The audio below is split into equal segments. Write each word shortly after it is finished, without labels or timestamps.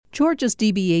Georgia's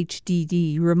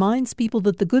DBHDD reminds people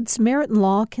that the Good Samaritan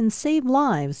Law can save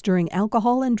lives during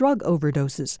alcohol and drug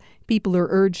overdoses. People are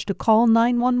urged to call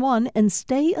 911 and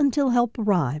stay until help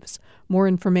arrives. More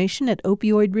information at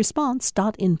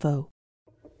opioidresponse.info.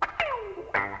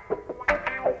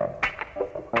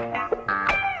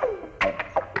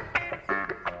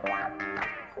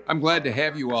 I'm glad to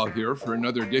have you all here for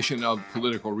another edition of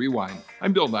Political Rewind.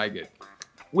 I'm Bill Nigut.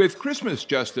 With Christmas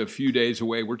just a few days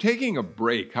away, we're taking a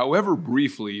break, however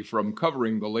briefly, from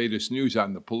covering the latest news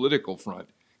on the political front.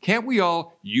 Can't we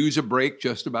all use a break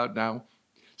just about now?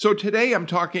 So today I'm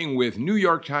talking with New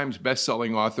York Times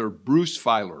bestselling author Bruce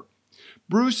Feiler.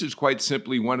 Bruce is quite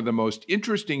simply one of the most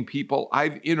interesting people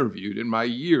I've interviewed in my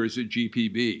years at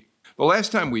GPB. The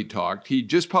last time we talked, he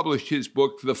just published his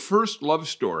book, The First Love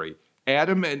Story,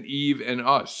 Adam and Eve and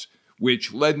Us,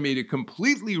 which led me to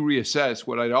completely reassess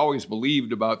what I'd always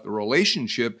believed about the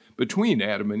relationship between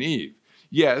Adam and Eve.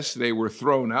 Yes, they were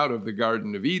thrown out of the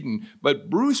Garden of Eden, but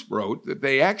Bruce wrote that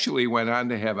they actually went on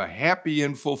to have a happy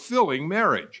and fulfilling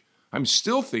marriage. I'm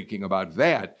still thinking about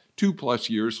that 2+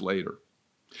 years later.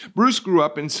 Bruce grew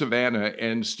up in Savannah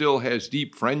and still has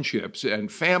deep friendships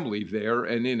and family there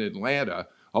and in Atlanta,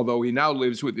 although he now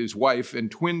lives with his wife and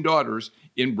twin daughters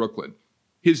in Brooklyn.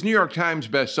 His New York Times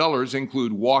bestsellers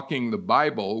include Walking the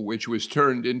Bible, which was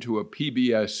turned into a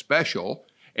PBS special,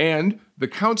 and The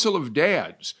Council of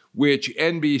Dads, which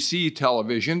NBC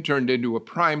television turned into a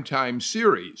primetime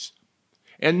series.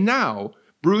 And now,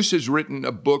 Bruce has written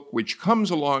a book which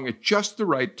comes along at just the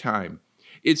right time.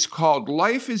 It's called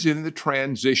Life is in the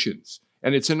Transitions,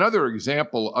 and it's another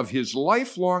example of his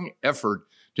lifelong effort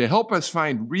to help us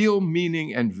find real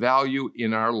meaning and value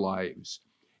in our lives.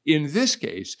 In this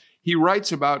case, he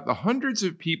writes about the hundreds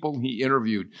of people he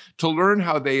interviewed to learn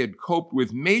how they had coped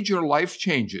with major life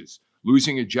changes,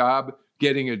 losing a job,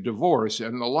 getting a divorce,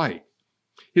 and the like.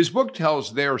 His book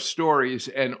tells their stories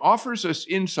and offers us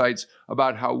insights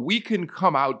about how we can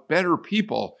come out better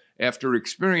people after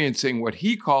experiencing what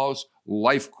he calls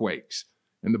life quakes.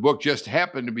 And the book just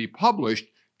happened to be published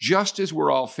just as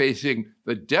we're all facing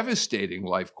the devastating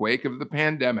life quake of the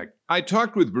pandemic. I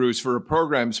talked with Bruce for a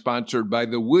program sponsored by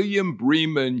the William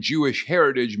Bremen Jewish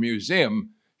Heritage Museum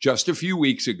just a few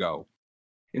weeks ago.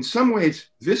 In some ways,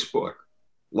 this book,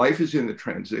 Life is in the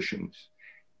Transitions,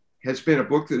 has been a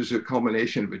book that is a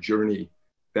culmination of a journey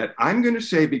that I'm going to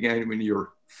say began when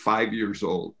you're 5 years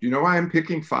old. Do you know why I'm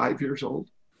picking 5 years old?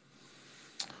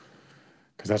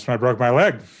 Because that's when I broke my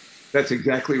leg. That's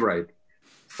exactly right.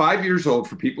 5 years old,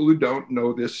 for people who don't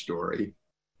know this story,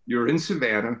 you're in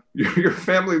Savannah. Your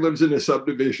family lives in a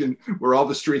subdivision where all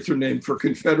the streets are named for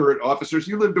Confederate officers.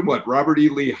 You lived in what, Robert E.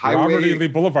 Lee Highway? Robert E. Lee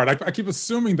Boulevard. I keep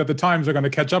assuming that the Times are going to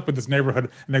catch up with this neighborhood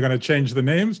and they're going to change the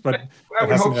names, but I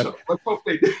would hope so. Let's hope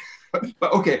they do.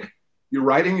 But okay, you're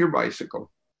riding your bicycle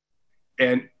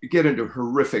and you get into a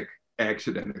horrific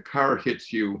accident. A car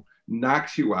hits you,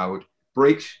 knocks you out,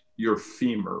 breaks your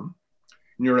femur.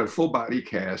 And you're in a full body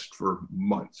cast for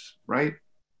months, right?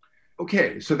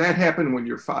 Okay, so that happened when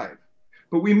you're 5.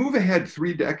 But we move ahead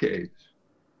 3 decades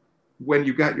when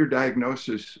you got your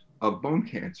diagnosis of bone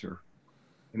cancer,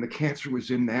 and the cancer was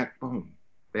in that bone,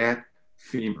 that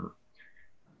femur.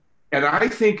 And I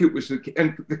think it was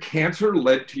the cancer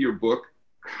led to your book,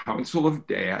 Council of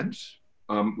Dads,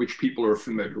 which people are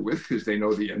familiar with because they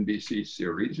know the NBC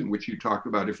series, in which you talked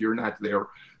about, if you're not there,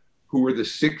 who are the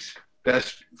 6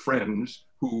 best friends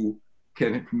who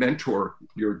can mentor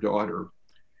your daughter.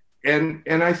 And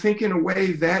I think in a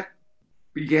way that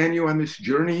began you on this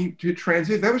journey to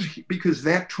transition. That was because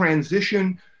that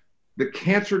transition, the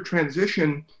cancer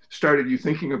transition, started you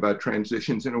thinking about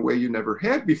transitions in a way you never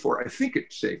had before. I think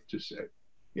it's safe to say.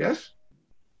 Yes?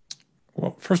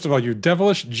 Well, first of all, you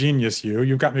devilish genius,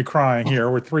 you've got me crying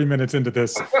here. We're 3 minutes into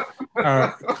this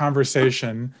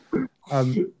conversation.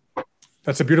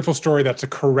 That's a beautiful story. That's a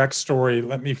correct story.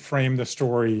 Let me frame the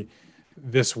story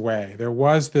this way. There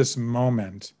was this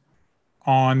moment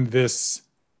on this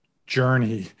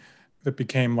journey that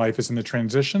became Life is in the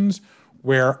Transitions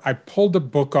where I pulled a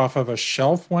book off of a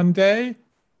shelf one day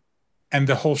and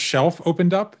the whole shelf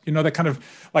opened up, that kind of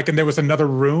like, and there was another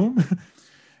room.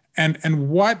 And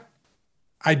what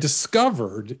I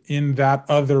discovered in that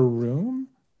other room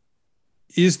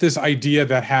is this idea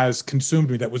that has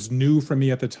consumed me, that was new for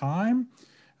me at the time.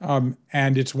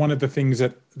 And it's one of the things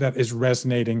that is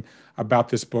resonating about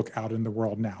this book out in the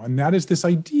world now. And that is this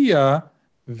idea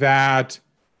that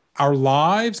our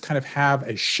lives kind of have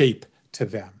a shape to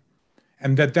them.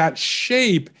 And that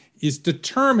shape is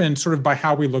determined sort of by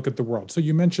how we look at the world. So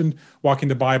you mentioned walking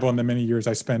the Bible and the many years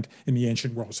I spent in the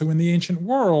ancient world. So in the ancient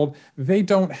world, they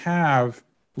don't have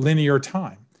linear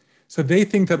time. So they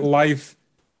think that life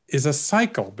is a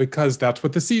cycle because that's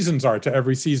what the seasons are. To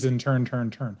every season, turn, turn,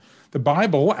 turn. The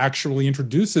Bible actually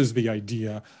introduces the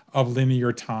idea of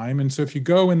linear time. And so if you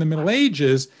go in the Middle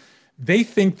Ages, they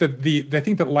think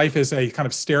that life is a kind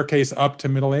of staircase up to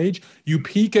middle age. You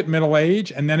peak at middle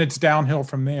age and then it's downhill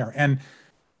from there. And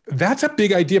that's a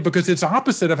big idea because it's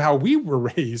opposite of how we were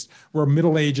raised, where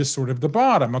middle age is sort of the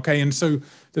bottom. Okay. And so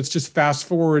let's just fast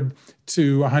forward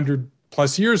to 100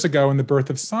 plus years ago in the birth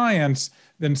of science.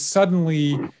 Then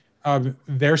suddenly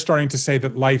they're starting to say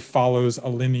that life follows a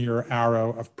linear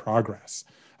arrow of progress.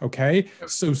 Okay.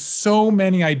 So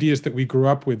many ideas that we grew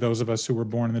up with, those of us who were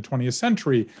born in the 20th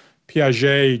century,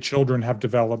 Piaget, children have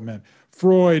development,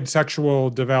 Freud, sexual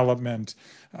development,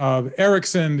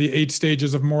 Erikson, the 8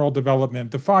 stages of moral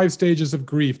development, the 5 stages of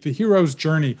grief, the hero's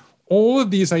journey. All of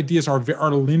these ideas are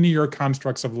linear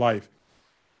constructs of life.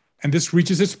 And this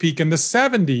reaches its peak in the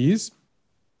 70s,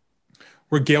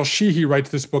 where Gail Sheehy writes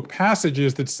this book,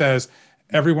 Passages, that says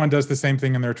everyone does the same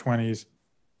thing in their 20s,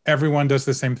 everyone does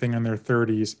the same thing in their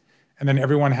 30s, and then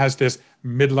everyone has this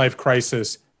midlife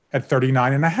crisis at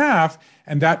 39 and a half,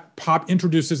 and that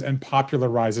introduces and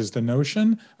popularizes the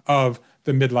notion of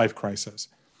the midlife crisis.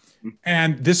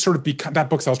 And this sort of that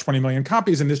book sells 20 million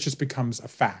copies, and this just becomes a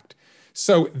fact.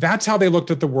 So that's how they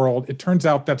looked at the world. It turns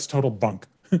out that's total bunk.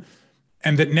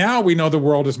 And that now we know the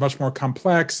world is much more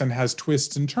complex and has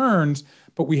twists and turns,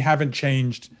 but we haven't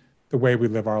changed the way we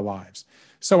live our lives.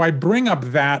 So I bring up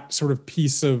that sort of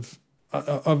piece of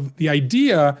the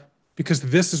idea because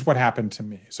this is what happened to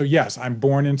me. So yes, I'm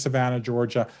born in Savannah,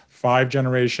 Georgia, 5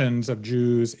 generations of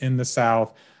Jews in the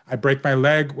South. I break my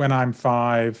leg when I'm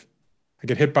 5. I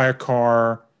get hit by a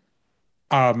car.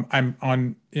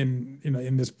 I'm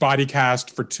in this body cast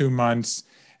for 2 months.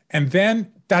 And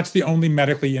then that's the only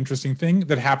medically interesting thing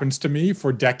that happens to me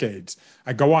for decades.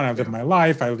 I go on, I live my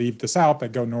life. I leave the South. I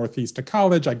go Northeast to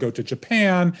college. I go to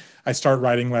Japan. I start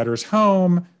writing letters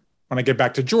home. When I get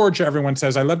back to Georgia, everyone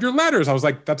says, I love your letters. I was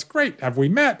like, that's great. Have we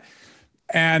met?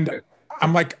 And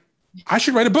I'm like, I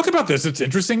should write a book about this. It's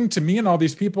interesting to me and all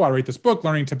these people. I write this book,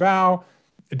 Learning to Bow.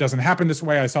 It doesn't happen this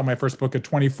way. I saw my first book at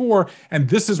 24. And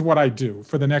this is what I do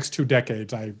for the next 2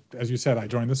 decades. As you said, I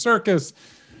joined the circus.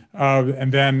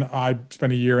 And then I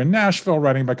spent a year in Nashville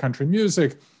writing about country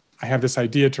music. I have this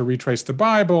idea to retrace the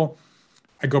Bible.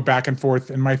 I go back and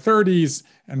forth in my 30s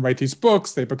and write these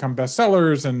books. They become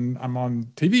bestsellers and I'm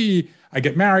on TV. I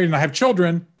get married and I have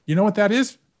children. You know what that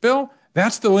is, Bill?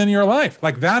 That's the linear life.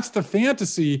 Like that's the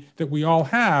fantasy that we all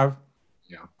have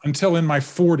until in my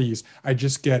 40s, I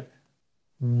just get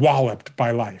walloped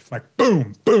by life. Like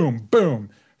boom, boom, boom.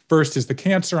 First is the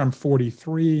cancer. I'm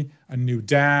 43, a new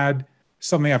dad.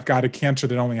 Suddenly I've got a cancer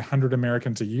that only 100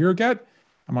 Americans a year get.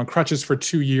 I'm on crutches for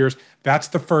 2 years. That's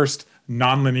the first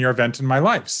nonlinear event in my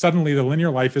life. Suddenly the linear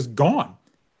life is gone.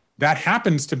 That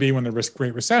happens to be when the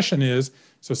Great Recession is.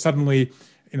 So suddenly,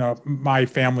 my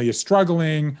family is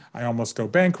struggling. I almost go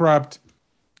bankrupt.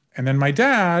 And then my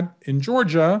dad in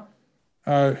Georgia,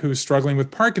 who's struggling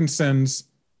with Parkinson's,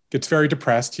 gets very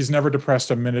depressed. He's never depressed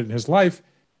a minute in his life.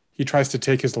 He tries to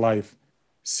take his life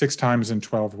 6 times in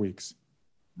 12 weeks.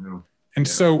 No. And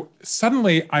so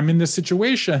suddenly I'm in this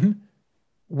situation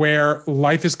where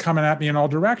life is coming at me in all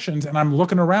directions and I'm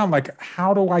looking around like,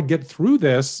 how do I get through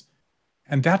this?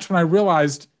 And that's when I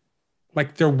realized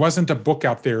like there wasn't a book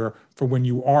out there for when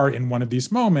you are in one of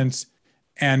these moments.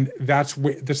 And that's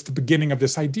the beginning of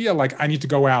this idea. Like I need to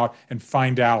go out and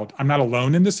find out. I'm not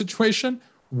alone in this situation.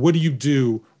 What do you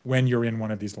do when you're in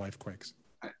one of these life quakes?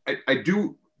 I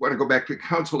do want to go back to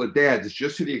Council of Dads,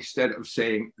 just to the extent of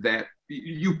saying that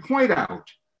you point out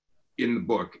in the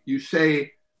book, you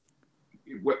say,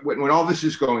 when all this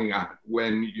is going on,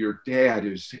 when your dad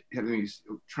is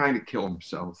trying to kill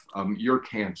himself, your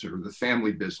cancer, the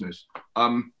family business,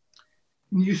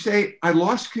 you say, I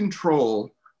lost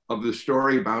control of the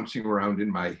story bouncing around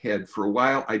in my head. For a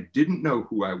while, I didn't know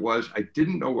who I was. I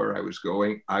didn't know where I was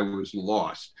going. I was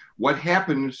lost. What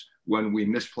happens when we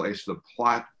misplace the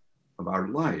plot of our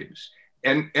lives?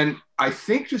 And I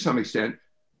think to some extent,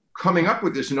 coming up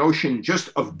with this notion just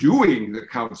of doing the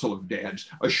Council of Dads,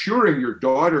 assuring your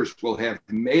daughters will have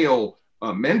male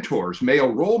mentors, male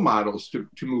role models to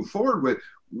move forward with,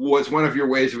 was one of your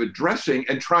ways of addressing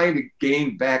and trying to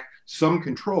gain back some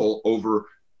control over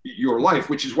your life,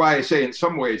 which is why I say in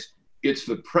some ways, it's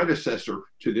the predecessor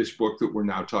to this book that we're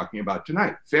now talking about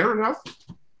tonight. Fair enough?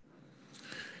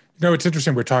 No, it's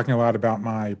interesting. We're talking a lot about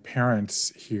my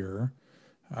parents here,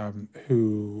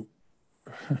 who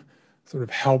sort of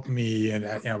helped me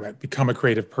and become a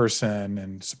creative person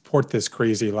and support this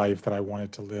crazy life that I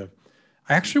wanted to live.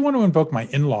 I actually want to invoke my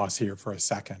in-laws here for a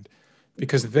second,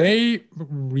 because they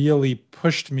really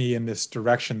pushed me in this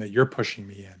direction that you're pushing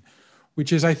me in,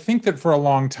 which is I think that for a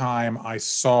long time I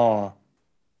saw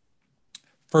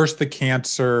first the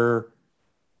cancer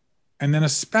and then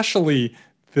especially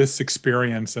this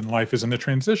experience in life is in the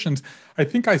transitions. I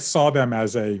think I saw them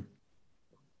as a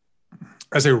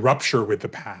rupture with the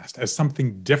past, as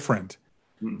something different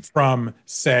from,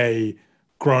 say,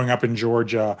 growing up in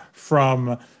Georgia,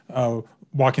 from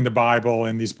walking the Bible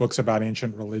and these books about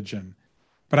ancient religion.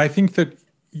 But I think that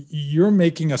you're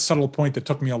making a subtle point that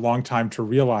took me a long time to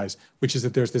realize, which is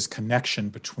that there's this connection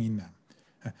between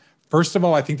them. First of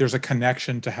all, I think there's a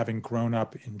connection to having grown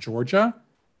up in Georgia,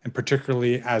 and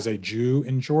particularly as a Jew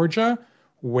in Georgia,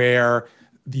 where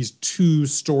these two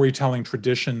storytelling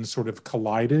traditions sort of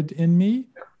collided in me.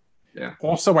 Yeah.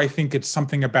 Also, I think it's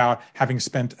something about having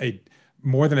spent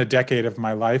more than a decade of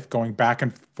my life going back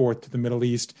and forth to the Middle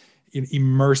East,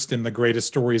 immersed in the greatest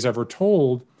stories ever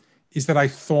told, is that I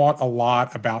thought a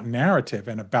lot about narrative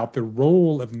and about the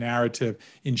role of narrative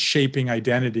in shaping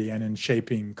identity and in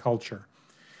shaping culture.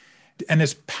 And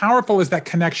as powerful as that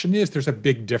connection is, there's a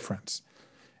big difference.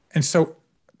 And so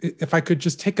if I could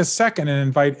just take a second and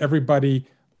invite everybody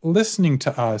listening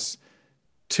to us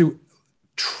to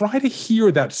try to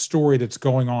hear that story that's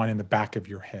going on in the back of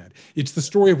your head. It's the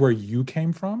story of where you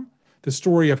came from, the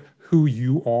story of who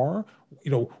you are,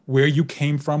 where you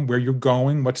came from, where you're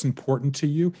going, what's important to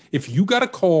you. If you got a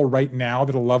call right now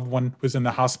that a loved one was in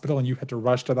the hospital and you had to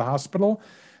rush to the hospital,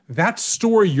 that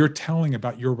story you're telling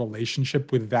about your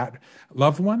relationship with that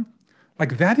loved one,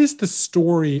 like that is the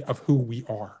story of who we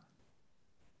are.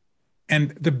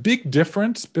 And the big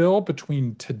difference, Bill,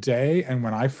 between today and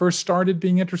when I first started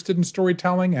being interested in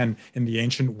storytelling and in the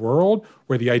ancient world,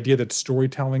 where the idea that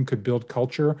storytelling could build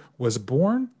culture was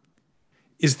born,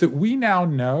 is that we now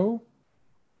know,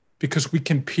 because we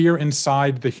can peer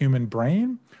inside the human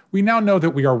brain, we now know that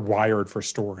we are wired for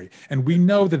story. And we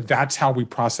know that that's how we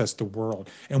process the world.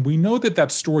 And we know that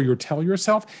that story you tell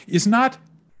yourself is not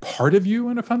part of you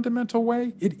in a fundamental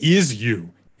way. It is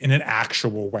you in an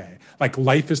actual way. Like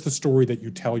life is the story that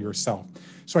you tell yourself.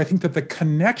 So I think that the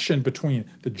connection between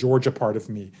the Georgia part of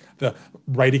me, the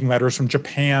writing letters from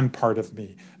Japan part of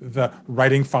me, the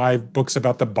writing 5 books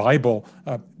about the Bible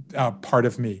part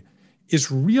of me,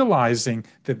 is realizing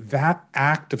that that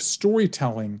act of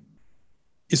storytelling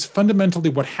is fundamentally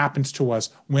what happens to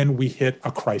us when we hit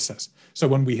a crisis. So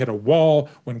when we hit a wall,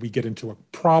 when we get into a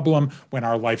problem, when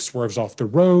our life swerves off the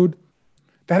road,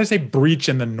 that is a breach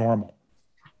in the normal.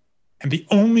 And the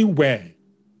only way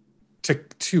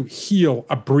to heal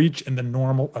a breach in the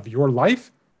normal of your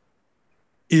life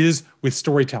is with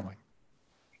storytelling.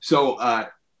 So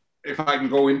if I can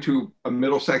go into a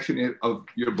middle section of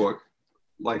your book,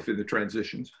 Life in the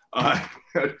Transitions,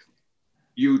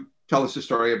 you tell us a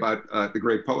story about the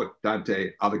great poet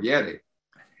Dante Alighieri.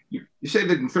 You say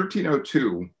that in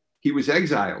 1302, he was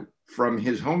exiled from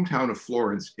his hometown of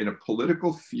Florence in a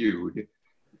political feud,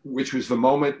 which was the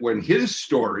moment when his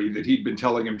story that he'd been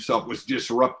telling himself was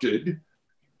disrupted.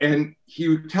 And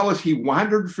you tell us he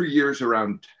wandered for years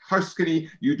around Tuscany.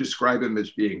 You describe him as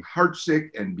being heartsick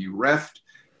and bereft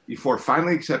before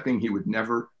finally accepting he would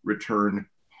never return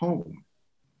home.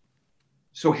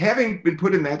 So having been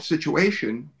put in that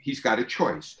situation, he's got a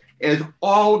choice, as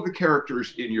all of the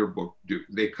characters in your book do.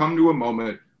 They come to a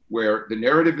moment where the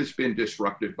narrative has been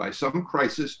disrupted by some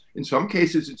crisis. In some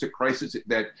cases, it's a crisis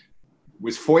that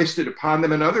was foisted upon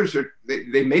them, and others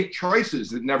they make choices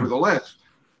that nevertheless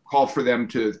call for them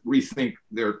to rethink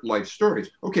their life stories.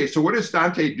 Okay, so what does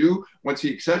Dante do once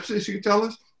he accepts this, you tell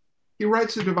us? He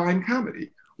writes the Divine Comedy,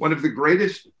 one of the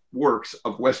greatest works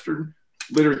of Western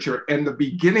literature. And the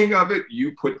beginning of it,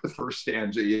 you put the first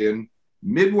stanza in.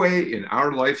 Midway in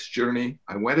our life's journey,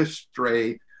 I went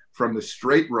astray from the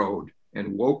straight road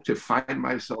and woke to find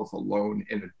myself alone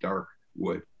in a dark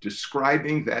wood,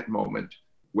 describing that moment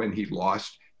when he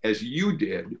lost, as you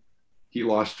did, he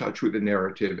lost touch with the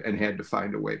narrative and had to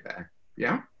find a way back.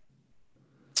 Yeah?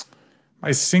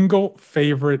 My single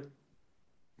favorite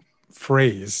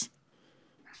phrase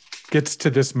gets to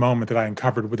this moment that I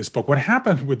uncovered with this book. What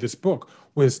happened with this book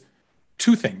was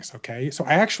 2 things, okay? So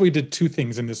I actually did 2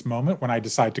 things in this moment when I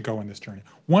decided to go on this journey.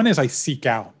 One is I seek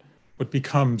out what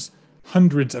becomes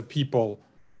hundreds of people,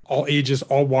 all ages,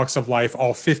 all walks of life,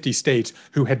 all 50 states,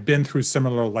 who had been through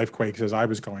similar life quakes as I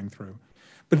was going through.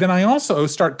 But then I also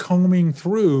start combing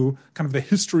through kind of the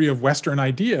history of Western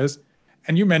ideas.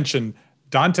 And you mentioned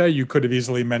Dante, you could have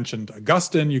easily mentioned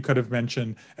Augustine, you could have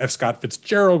mentioned F. Scott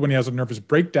Fitzgerald when he has a nervous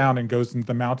breakdown and goes into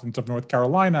the mountains of North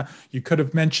Carolina. You could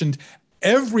have mentioned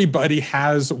Everybody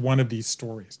has one of these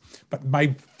stories. But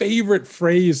my favorite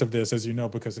phrase of this, as you know,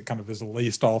 because it kind of is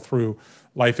laced all through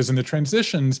Life is in the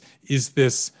Transitions, is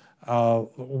this,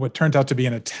 what turns out to be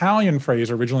an Italian phrase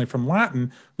originally from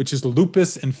Latin, which is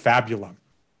lupus in fabula.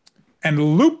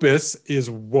 And lupus is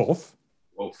wolf.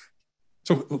 Wolf.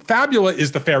 So fabula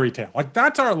is the fairy tale. Like,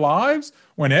 that's our lives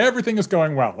when everything is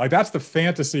going well. Like, that's the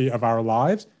fantasy of our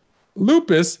lives.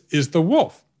 Lupus is the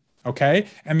wolf. Okay.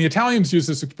 And the Italians use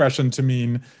this expression to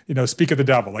mean, speak of the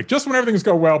devil. Like, just when everything's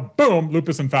going well, boom,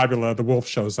 lupus and fabula, the wolf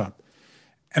shows up.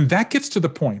 And that gets to the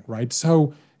point, right?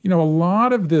 So, a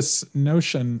lot of this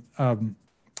notion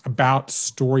about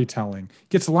storytelling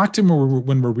gets locked in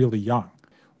when we're really young,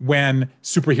 when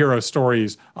superhero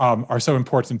stories are so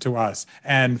important to us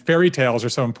and fairy tales are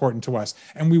so important to us.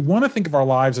 And we want to think of our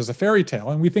lives as a fairy tale,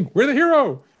 and we think we're the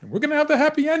hero and we're going to have the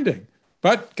happy ending.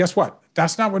 But guess what?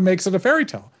 That's not what makes it a fairy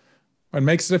tale. What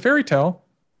makes it a fairy tale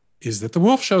is that the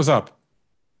wolf shows up.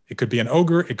 It could be an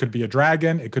ogre, it could be a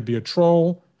dragon, it could be a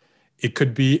troll, it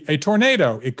could be a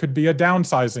tornado, it could be a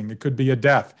downsizing, it could be a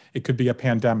death, it could be a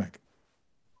pandemic.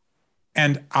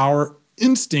 And our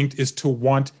instinct is to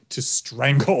want to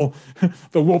strangle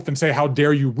the wolf and say, how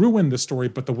dare you ruin the story,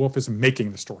 but the wolf is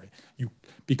making the story.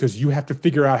 Because you have to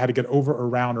figure out how to get over,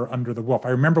 around, or under the wolf. I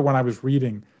remember when I was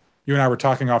reading, you and I were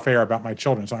talking off air about my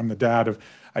children. So I'm the dad of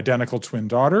identical twin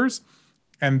daughters.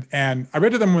 And I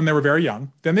read to them when they were very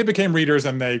young. Then they became readers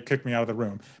and they kicked me out of the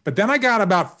room. But then I got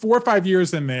about 4 or 5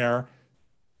 years in there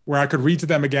where I could read to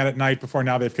them again at night before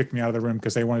now they've kicked me out of the room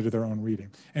because they wanted to do their own reading.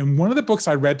 And one of the books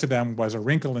I read to them was A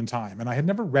Wrinkle in Time, and I had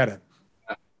never read it.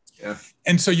 Yeah.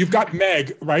 And so you've got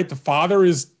Meg, right? The father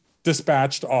is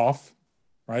dispatched off,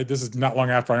 right? This is not long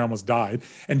after I almost died.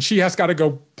 And she has got to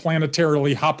go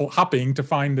planetarily hopping to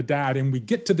find the dad. And we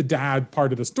get to the dad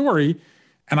part of the story,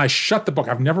 and I shut the book.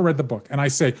 I've never read the book. And I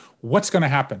say, what's going to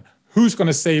happen? Who's going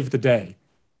to save the day?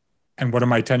 And what do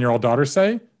my 10-year-old daughters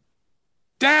say?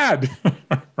 Dad.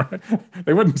 Right?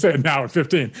 They wouldn't say it now at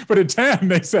 15, but at 10,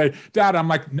 they say, Dad. I'm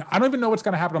like, I don't even know what's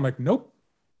going to happen. I'm like, nope.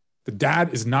 The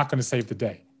dad is not going to save the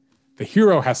day. The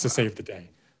hero has to save the day.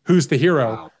 Who's the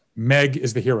hero? Wow. Meg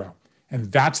is the hero.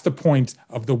 And that's the point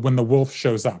of when the wolf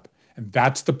shows up. And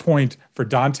that's the point for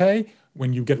Dante.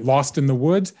 When you get lost in the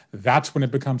woods, that's when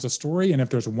it becomes a story. And if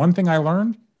there's one thing I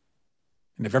learned,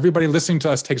 and if everybody listening to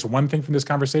us takes one thing from this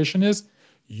conversation, is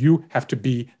you have to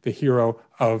be the hero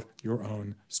of your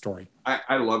own story.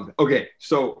 I love that. Okay,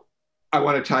 so I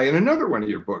want to tie in another one of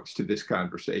your books to this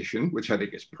conversation, which I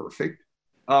think is perfect.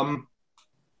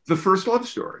 The First Love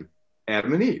Story,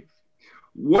 Adam and Eve.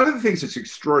 One of the things that's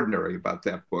extraordinary about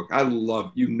that book, how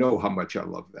much I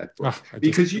love that book,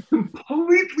 because you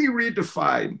completely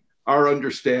redefine our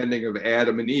understanding of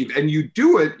Adam and Eve. And you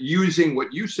do it using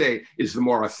what you say is the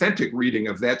more authentic reading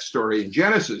of that story in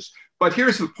Genesis. But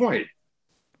here's the point.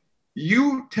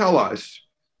 You tell us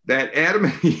that Adam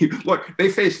and Eve, look, they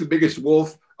face the biggest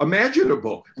wolf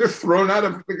imaginable. They're thrown out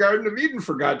of the Garden of Eden,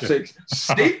 for God's sake.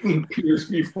 Satan appears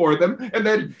before them, and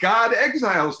then God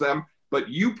exiles them. But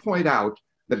you point out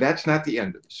that that's not the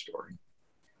end of the story.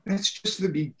 That's just the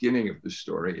beginning of the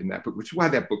story in that book, which is why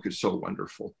that book is so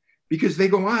wonderful. Because they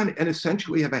go on and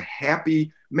essentially have a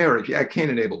happy marriage. Yeah, Cain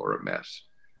and Abel are a mess.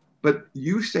 But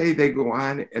you say they go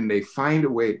on and they find a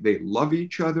way, they love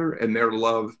each other, and their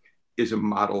love is a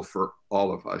model for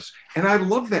all of us. And I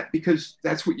love that because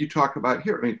that's what you talk about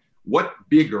here. I mean, what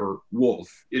bigger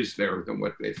wolf is there than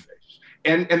what they face?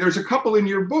 And there's a couple in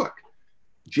your book.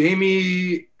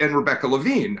 Jamie and Rebecca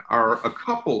Levine are a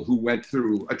couple who went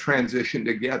through a transition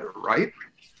together, right?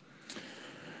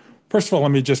 First of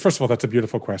all, that's a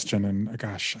beautiful question. And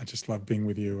gosh, I just love being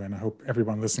with you. And I hope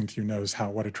everyone listening to you knows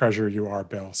what a treasure you are,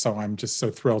 Bill. So I'm just so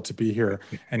thrilled to be here.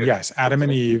 And yes, Adam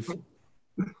and Eve,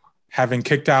 being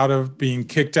kicked out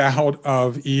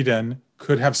of Eden,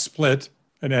 could have split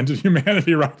and ended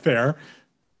humanity right there.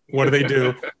 What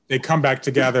do? They come back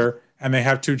together and they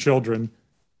have 2 children.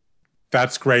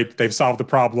 That's great. They've solved the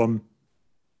problem.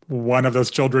 One of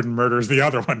those children murders the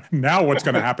other one. Now what's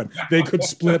going to happen? They could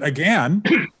split again.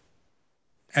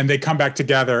 And they come back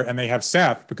together and they have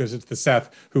Seth, because it's the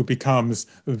Seth who becomes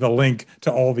the link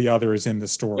to all the others in the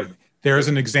story. There's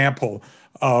an example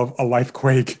of a life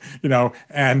quake,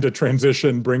 and a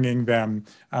transition bringing them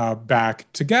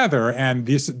back together. And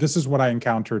this is what I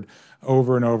encountered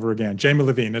over and over again. Jamie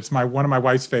Levine, it's one of my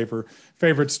wife's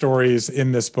favorite stories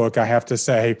in this book, I have to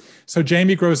say. So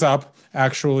Jamie grows up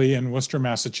actually in Worcester,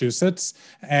 Massachusetts,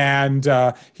 and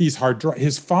he's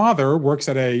his father works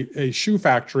at a shoe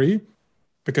factory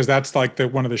because that's like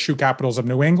one of the shoe capitals of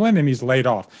New England, and he's laid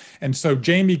off. And so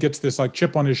Jamie gets this like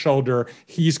chip on his shoulder.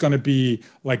 He's going to be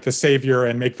like the savior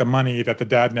and make the money that the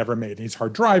dad never made. And he's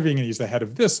hard driving, and he's the head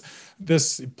of this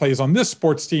he plays on this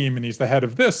sports team, and he's the head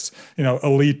of this,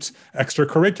 elite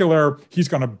extracurricular. He's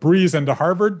going to breeze into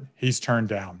Harvard. He's turned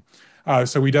down.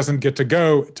 So he doesn't get to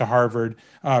go to Harvard.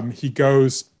 He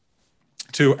goes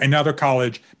to another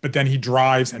college, but then he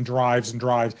drives and drives and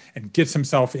drives and gets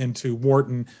himself into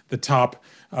Wharton, the top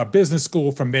business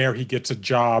school. From there, he gets a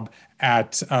job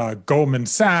at Goldman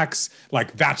Sachs.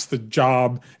 Like, that's the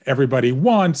job everybody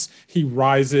wants. He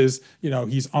rises,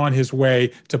 he's on his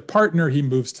way to partner. He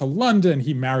moves to London.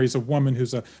 He marries a woman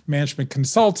who's a management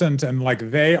consultant. And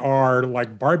like, they are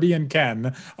like Barbie and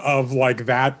Ken of like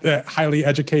that highly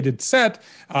educated set.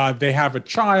 They have a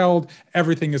child.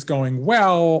 Everything is going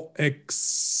well,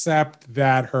 except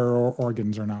that her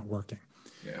organs are not working.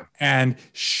 Yeah. And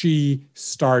she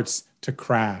starts to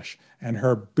crash. And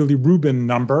her bilirubin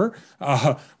number,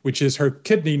 which is her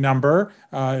kidney number,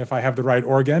 if I have the right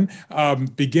organ,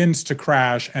 begins to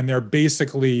crash. And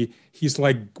he's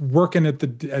like working at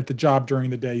the job during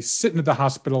the day, sitting at the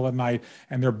hospital at night,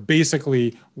 and they're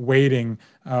basically waiting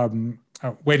for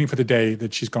the day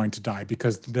that she's going to die,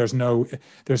 because there's no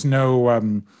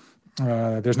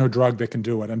drug that can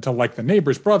do it, until like the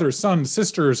neighbor's brother, son,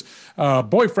 sister's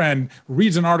boyfriend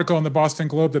reads an article in the Boston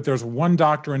Globe that there's one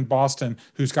doctor in Boston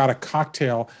who's got a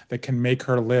cocktail that can make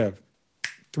her live.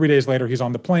 3 days later, he's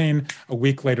on the plane. A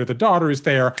week later, the daughter is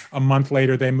there. A month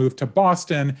later, they move to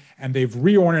Boston, and they've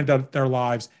reoriented their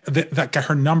lives.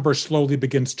 Her number slowly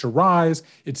begins to rise.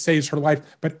 It saves her life,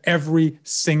 but every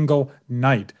single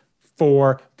night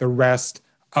for the rest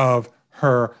of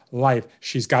her life,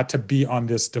 she's got to be on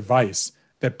this device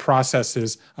that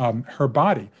processes her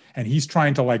body. And he's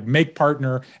trying to like make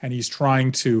partner, and he's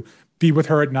trying to be with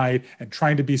her at night and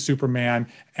trying to be Superman,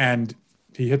 and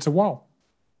he hits a wall.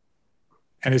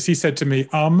 And as he said to me,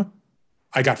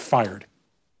 I got fired.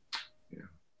 Yeah.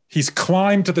 He's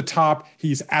climbed to the top.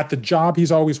 He's at the job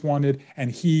he's always wanted,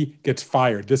 and he gets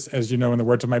fired. This, as you know, in the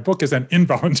words of my book, is an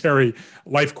involuntary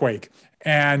life quake.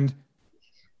 And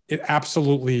it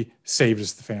absolutely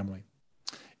saves the family.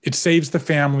 It saves the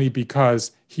family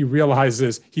because he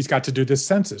realizes he's got to do this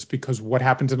census, because what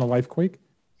happens in a life quake,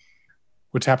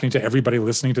 what's happening to everybody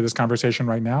listening to this conversation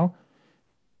right now,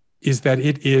 is that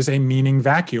it is a meaning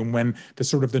vacuum when the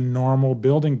sort of the normal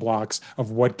building blocks of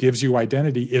what gives you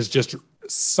identity is just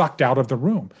sucked out of the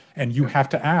room. And you have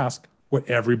to ask what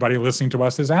everybody listening to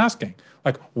us is asking.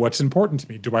 Like, what's important to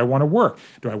me? Do I want to work?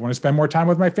 Do I want to spend more time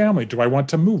with my family? Do I want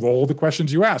to move? All the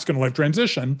questions you ask in a life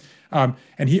transition. And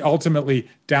he ultimately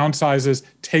downsizes,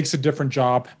 takes a different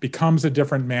job, becomes a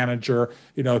different manager.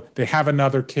 They have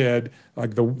another kid.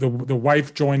 Like the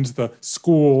wife joins the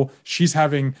school. She's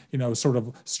having, sort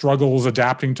of struggles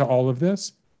adapting to all of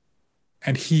this.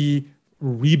 And he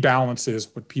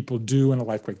rebalances what people do in a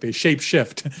life quake. They shape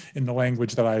shift in the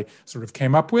language that I sort of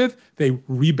came up with. They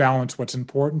rebalance what's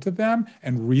important to them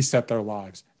and reset their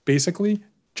lives, basically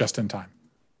just in time.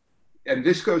 And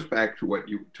this goes back to what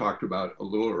you talked about a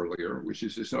little earlier, which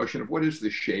is this notion of what is the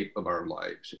shape of our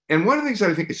lives. And one of the things that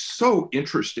I think is so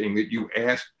interesting that you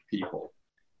asked people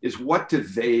is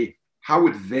how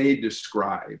would they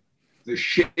describe the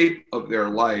shape of their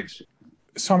lives?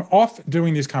 So I'm off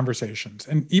doing these conversations.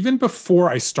 And even before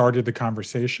I started the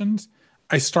conversations,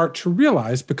 I start to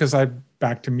realize, because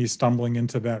back to me stumbling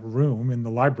into that room in the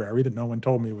library that no one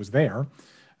told me was there,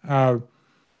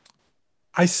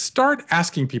 I start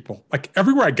asking people, like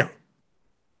everywhere I go,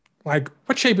 like,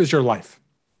 what shape is your life?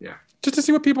 Yeah. Just to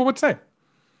see what people would say.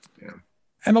 Yeah.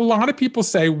 And a lot of people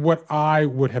say what I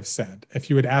would have said. If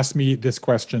you had asked me this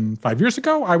question 5 years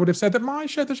ago, I would have said that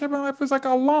the shape of my life was like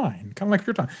a line, kind of like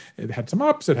your time. It had some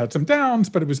ups, it had some downs,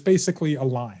 but it was basically a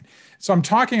line. So I'm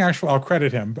talking, actually, I'll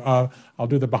credit him. I'll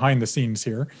do the behind the scenes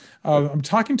here. I'm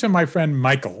talking to my friend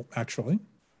Michael, actually.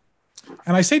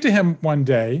 And I say to him one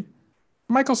day,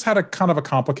 Michael's had a kind of a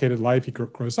complicated life. He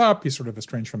grows up. He's sort of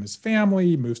estranged from his family.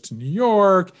 He moves to New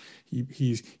York.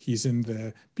 He's in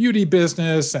the beauty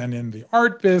business and in the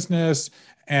art business.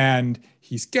 And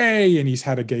he's gay, and he's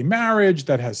had a gay marriage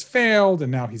that has failed.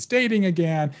 And now he's dating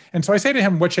again. And so I say to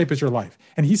him, what shape is your life?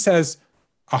 And he says,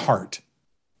 a heart.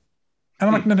 And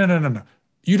I'm like, no.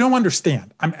 You don't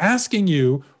understand. I'm asking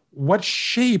you, what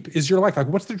shape is your life? Like,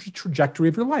 what's the trajectory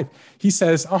of your life? He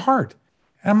says, a heart.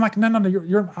 And I'm like, no,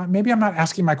 you're maybe I'm not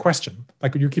asking my question,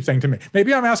 like you keep saying to me.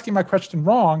 Maybe I'm asking my question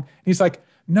wrong. And he's like,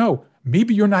 no,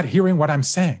 maybe you're not hearing what I'm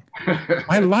saying.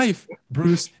 My life,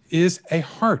 Bruce, is a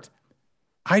heart.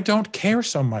 I don't care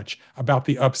so much about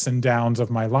the ups and downs of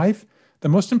my life. The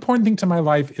most important thing to my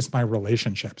life is my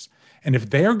relationships. And if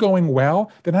they're going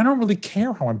well, then I don't really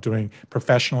care how I'm doing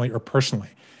professionally or personally.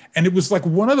 And it was like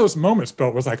one of those moments, Bill,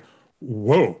 it was like,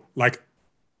 whoa, like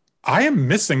I am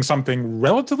missing something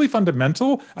relatively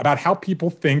fundamental about how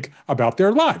people think about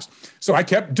their lives. So I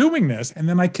kept doing this, and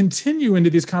then I continue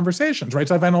into these conversations, right?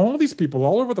 So I've had all these people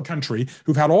all over the country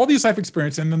who've had all these life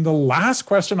experiences, and then the last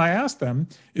question I ask them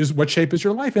is, what shape is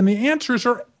your life? And the answers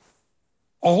are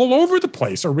all over the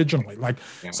place originally. Like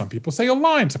some people say a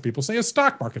line, some people say a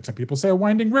stock market, some people say a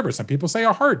winding river, some people say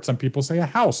a heart, some people say a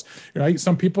house, right?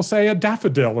 Some people say a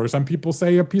daffodil, or some people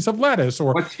say a piece of lettuce.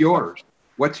 Or what's yours?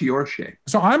 What's your shape?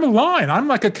 So I'm a line. I'm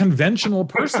like a conventional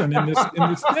person in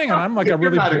this thing, and I'm like a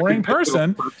really boring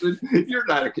person. You're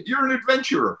not. You're an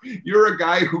adventurer. You're a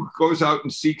guy who goes out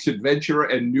and seeks adventure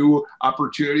and new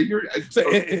opportunity.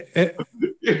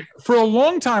 For a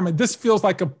long time, this feels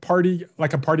like a party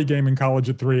game in college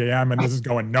at 3 a.m. and this is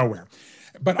going nowhere.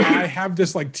 But I have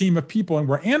this like team of people, and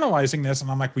we're analyzing this, and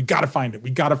I'm like, we got to find it.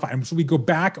 We got to find it. So we go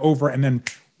back over, and then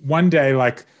one day,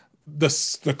 like,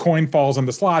 the coin falls in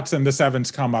the slots and the sevens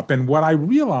come up. And what I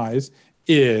realize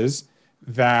is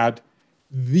that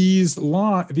these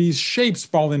shapes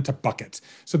fall into buckets.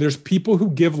 So there's people who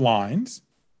give lines,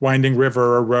 winding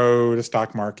river, a road, a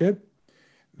stock market.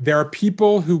 There are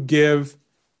people who give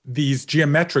these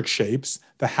geometric shapes,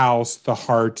 the house, the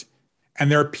heart,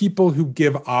 and there are people who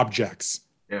give objects.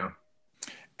 Yeah.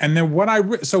 And then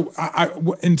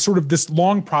in sort of this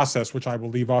long process, which I will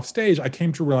leave off stage, I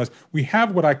came to realize we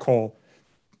have what I call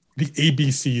the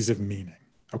ABCs of meaning,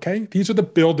 okay? These are the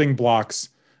building blocks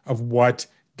of what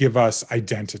give us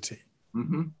identity.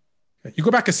 Mm-hmm. You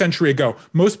go back a century ago,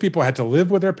 most people had to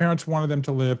live what their parents wanted them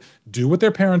to live, do what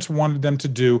their parents wanted them to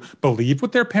do, believe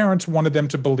what their parents wanted them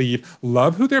to believe,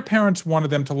 love who their parents wanted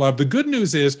them to love. The good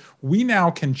news is we now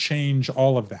can change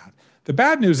all of that. The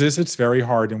bad news is it's very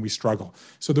hard and we struggle.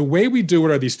 So the way we do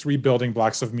it are these three building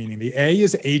blocks of meaning. The A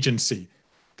is agency.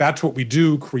 That's what we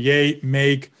do, create,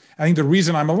 make. I think the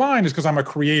reason I'm aligned is because I'm a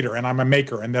creator and I'm a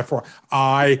maker, and therefore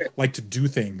I like to do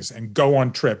things and go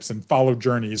on trips and follow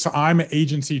journeys. So I'm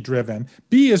agency driven.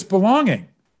 B is belonging,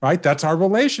 right? That's our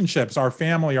relationships, our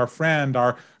family, our friend,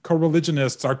 our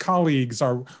co-religionists, our colleagues,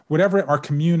 our whatever, our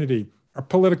community, our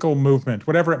political movement,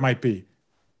 whatever it might be.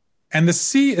 And the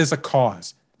C is a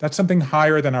cause. That's something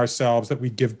higher than ourselves that we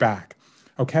give back,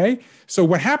 okay? So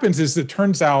what happens is it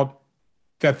turns out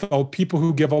that the people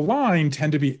who give a line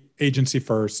tend to be agency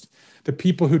first. The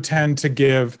people who tend to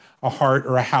give a heart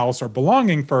or a house or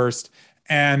belonging first,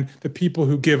 and the people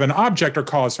who give an object or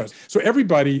cause first. So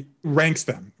everybody ranks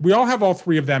them. We all have all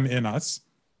three of them in us.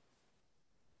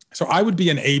 So I would be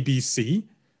an ABC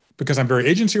because I'm very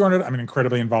agency-oriented. I'm an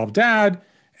incredibly involved dad,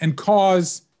 and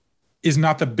cause is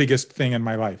not the biggest thing in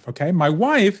my life, okay? My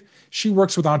wife, she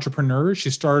works with entrepreneurs.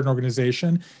 She started an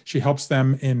organization. She helps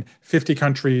them in 50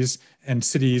 countries and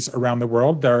cities around the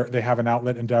world. They have an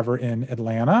outlet Endeavor in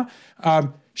Atlanta.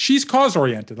 She's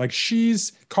cause-oriented. Like,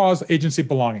 she's cause, agency,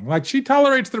 belonging. Like, she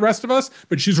tolerates the rest of us,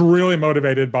 but she's really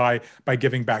motivated by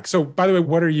giving back. So, by the way,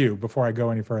 what are you, before I go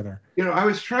any further? You know, I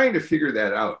was trying to figure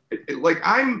that out.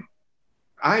 I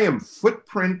am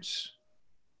footprints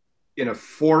in a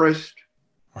forest.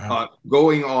 Wow.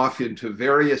 Going off into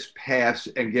various paths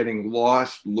and getting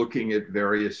lost looking at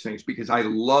various things, because I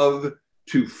love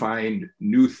to find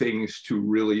new things to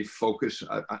really focus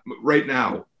on. Right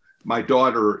now, my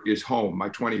daughter is home, my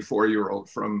 24-year-old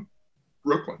from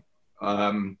Brooklyn.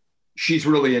 She's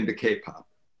really into K-pop.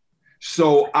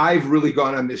 So I've really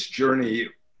gone on this journey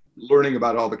learning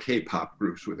about all the K-pop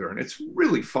groups with her, and it's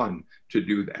really fun to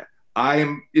do that. I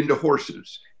am into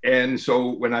horses. And so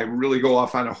when I really go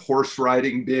off on a horse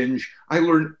riding binge, I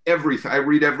learn everything. I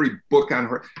read every book on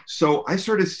her. So I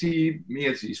sort of see me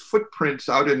as these footprints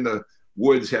out in the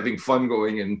woods having fun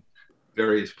going in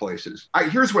various places.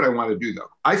 Here's what I want to do, though.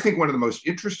 I think one of the most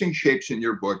interesting shapes in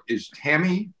your book is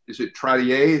Tammy. Is it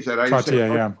Trottier? Is that how you say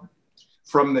it? Yeah.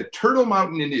 From the Turtle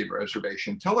Mountain Indian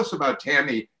Reservation. Tell us about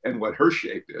Tammy and what her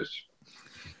shape is.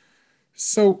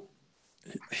 So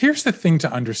here's the thing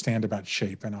to understand about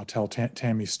shape, and I'll tell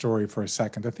Tammy's story for a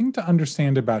second. The thing to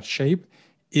understand about shape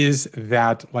is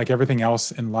that, like everything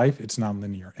else in life, it's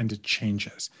nonlinear and it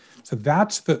changes. So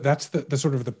that's the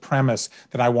sort of the premise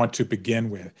that I want to begin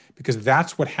with, because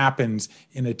that's what happens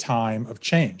in a time of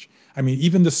change. I mean,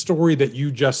 even the story that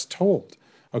you just told,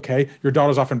 okay? Your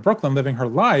daughter's off in Brooklyn living her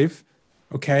life,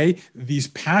 okay? These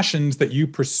passions that you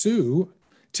pursue.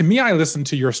 To me, I listen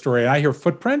to your story and I hear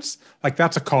footprints, like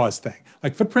that's a cause thing.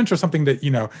 Like footprints are something that,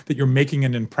 that you're making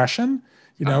an impression,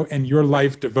 and your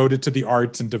life devoted to the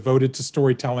arts and devoted to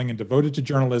storytelling and devoted to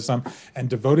journalism and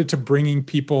devoted to bringing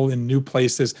people in new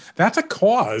places. That's a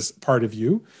cause part of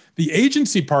you. The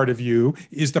agency part of you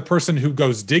is the person who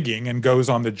goes digging and goes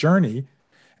on the journey.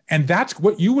 And that's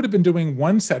what you would have been doing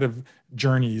one set of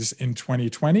journeys in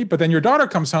 2020. But then your daughter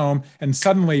comes home and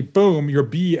suddenly, boom, your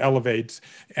bee elevates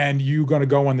and you're going to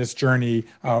go on this journey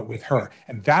with her.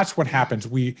 And that's what happens.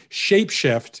 We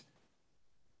shapeshift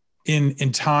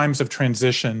in times of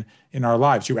transition in our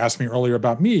lives. You asked me earlier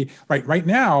about me. Right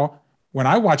now, when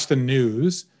I watch the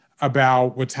news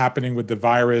about what's happening with the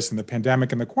virus and the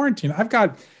pandemic and the quarantine, I've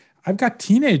got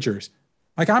teenagers.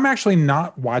 Like, I'm actually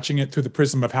not watching it through the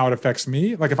prism of how it affects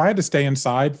me. Like, if I had to stay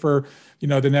inside for,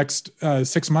 the next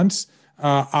 6 months,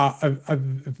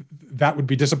 that would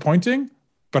be disappointing,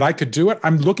 but I could do it.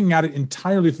 I'm looking at it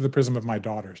entirely through the prism of my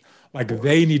daughters. Like,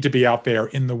 they need to be out there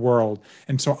in the world.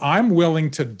 And so I'm willing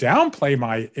to downplay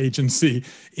my agency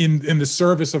in the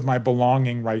service of my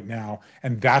belonging right now.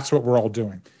 And that's what we're all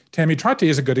doing. Tammy Trottier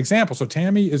is a good example. So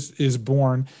Tammy is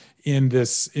born in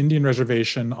this Indian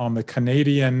reservation on the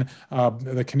Canadian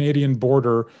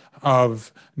border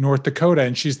of North Dakota.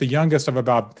 And she's the youngest of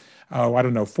about,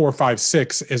 4, 5,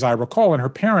 6, as I recall. And her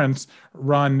parents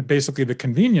run basically the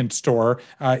convenience store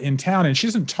in town. And she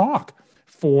doesn't talk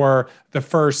for the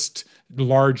first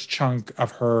large chunk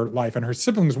of her life. And her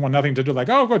siblings want nothing to do, like,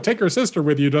 oh, go take your sister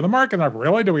with you to the market. And I'm like,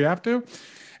 really? Do we have to?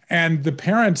 And the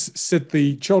parents sit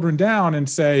the children down and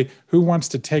say, who wants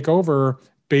to take over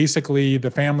basically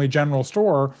the family general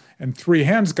store? And 3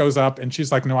 hands goes up and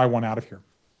she's like, no, I want out of here.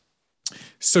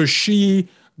 So she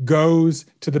goes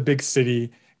to the big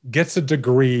city, gets a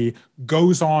degree,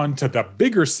 goes on to the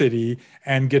bigger city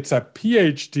and gets a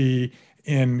PhD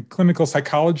in clinical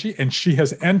psychology. And she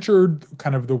has entered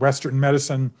kind of the Western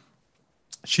medicine.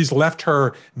 She's left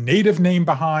her native name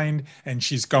behind and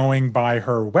she's going by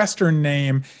her Western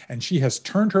name, and she has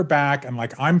turned her back and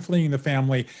like, I'm fleeing the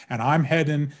family and I'm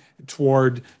heading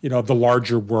toward, the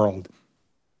larger world,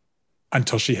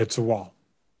 until she hits a wall.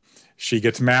 She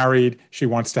gets married. She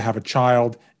wants to have a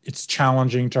child. It's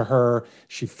challenging to her.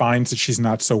 She finds that she's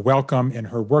not so welcome in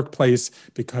her workplace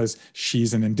because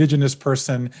she's an Indigenous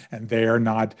person and they are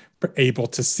not able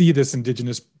to see this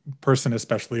Indigenous person,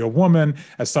 especially a woman,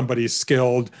 as somebody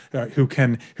skilled who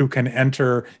can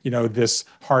enter, this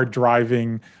hard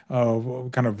driving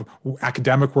kind of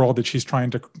academic world that she's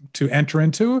trying to enter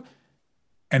into.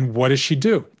 And what does she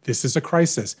do? This is a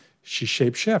crisis. She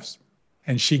shapeshifts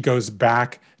and she goes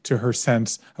back to her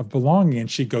sense of belonging,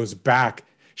 and she goes back.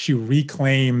 She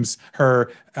reclaims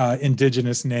her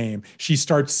Indigenous name. She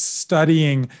starts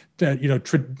studying,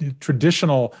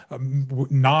 traditional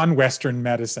non-Western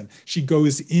medicine. She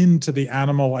goes into the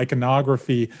animal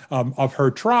iconography of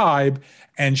her tribe,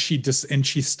 and she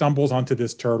stumbles onto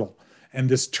this turtle. And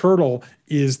this turtle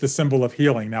is the symbol of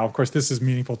healing. Now, of course, this is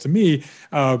meaningful to me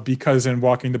because in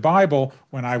Walking the Bible,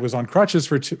 when I was on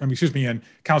crutches in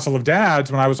Council of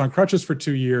Dads, when I was on crutches for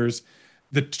 2 years,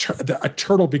 a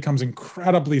turtle becomes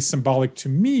incredibly symbolic to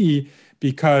me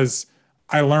because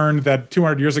I learned that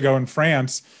 200 years ago in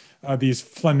France, these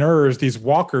flaneurs, these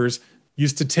walkers,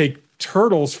 used to take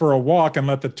turtles for a walk and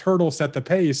let the turtle set the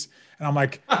pace. And I'm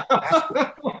like,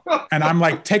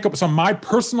 so my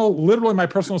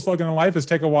personal slogan in life is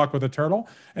take a walk with a turtle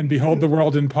and behold the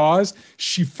world in pause.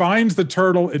 She finds the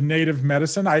turtle in native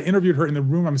medicine. I interviewed her in the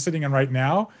room I'm sitting in right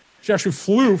now. She actually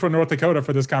flew from North Dakota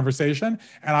for this conversation.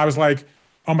 And I was like,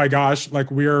 oh my gosh, like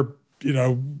we're,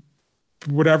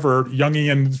 whatever,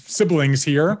 Jungian siblings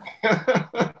here.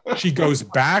 She goes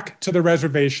back to the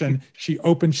reservation. She's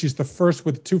the first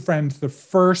with 2 friends, the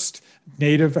first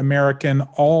Native American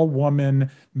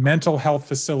all-woman mental health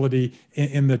facility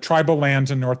in the tribal lands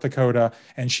in North Dakota.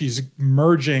 And she's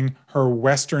merging her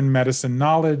Western medicine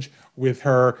knowledge with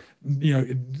her,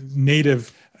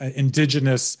 Native,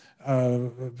 Indigenous,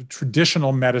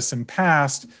 traditional medicine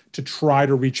past to try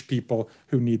to reach people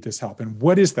who need this help. And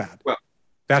what is that? Well,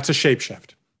 that's a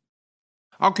shapeshift.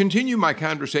 I'll continue my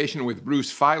conversation with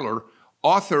Bruce Feiler,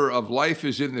 author of Life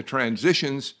is in the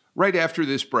Transitions, right after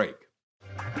this break.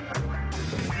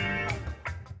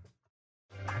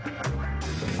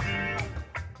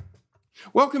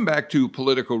 Welcome back to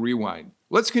Political Rewind.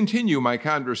 Let's continue my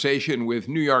conversation with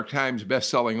New York Times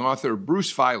bestselling author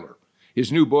Bruce Feiler.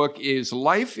 His new book is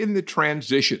Life in the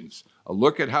Transitions, a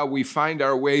look at how we find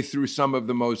our way through some of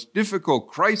the most difficult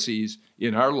crises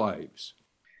in our lives.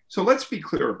 So let's be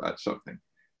clear about something.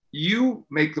 You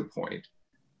make the point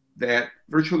that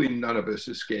virtually none of us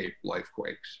escape life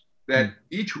quakes, that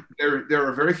there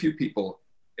are very few people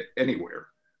anywhere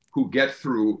who get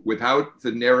through without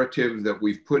the narrative that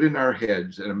we've put in our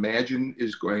heads and imagine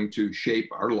is going to shape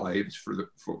our lives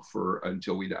for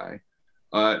until we die,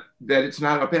 that it's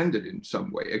not upended in some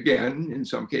way. Again, in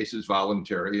some cases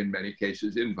voluntary, in many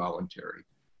cases involuntary.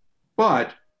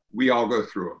 But we all go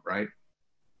through them, right?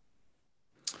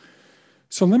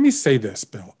 So let me say this,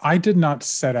 Bill. I did not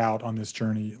set out on this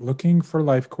journey looking for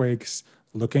life quakes,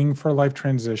 looking for life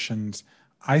transitions.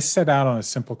 I set out on a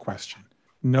simple question.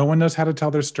 No one knows how to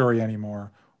tell their story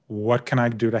anymore. What can I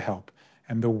do to help?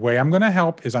 And the way I'm going to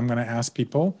help is I'm going to ask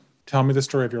people, tell me the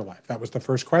story of your life. That was the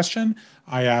first question.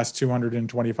 I asked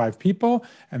 225 people,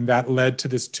 and that led to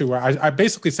this 2 hour. I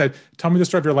basically said, tell me the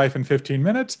story of your life in 15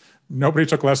 minutes. Nobody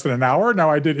took less than an hour. Now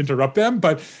I did interrupt them,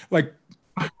 but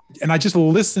and I just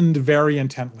listened very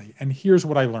intently. And here's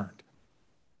what I learned.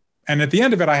 And at the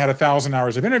end of it, I had 1,000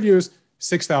 hours of interviews,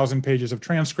 6,000 pages of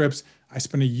transcripts. I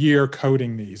spent a year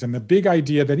coding these. And the big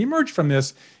idea that emerged from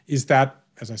this is that,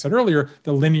 as I said earlier,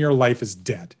 the linear life is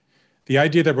dead. The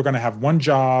idea that we're going to have one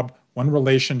job, one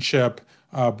relationship,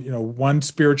 one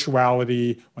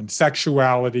spirituality, one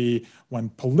sexuality, one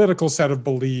political set of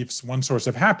beliefs, one source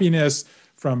of happiness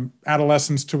from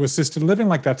adolescence to assisted living,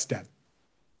 like that's dead.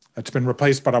 That's been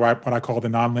replaced by what I call the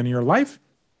nonlinear life.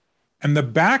 And the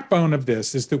backbone of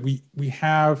this is that we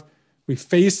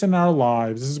face in our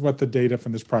lives, this is what the data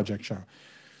from this project show,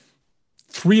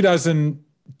 36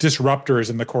 disruptors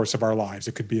in the course of our lives.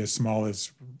 It could be as small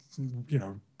as,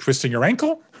 twisting your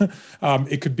ankle.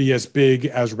 It could be as big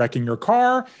as wrecking your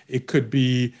car. It could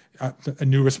be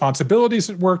new responsibilities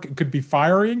at work. It could be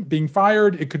being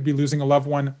fired. It could be losing a loved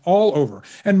one, all over.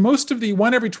 And most of the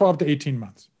one every 12 to 18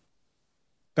 months.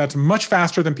 That's much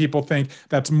faster than people think.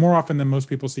 That's more often than most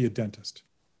people see a dentist.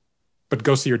 But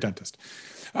go see your dentist.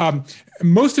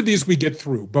 Most of these we get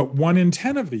through, but 1 in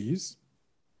 10 of these,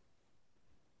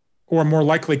 or more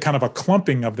likely kind of a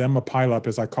clumping of them, a pileup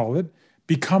as I call it,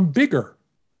 become bigger.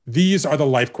 These are the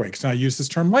life quakes. Now I use this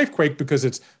term life quake because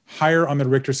it's higher on the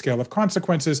Richter scale of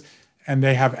consequences, and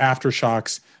they have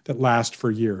aftershocks that last for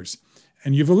years.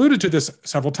 And you've alluded to this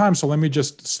several times, so let me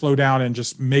just slow down and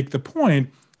just make the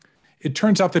point. It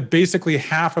turns out that basically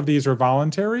half of these are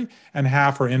voluntary and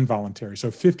half are involuntary.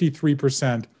 So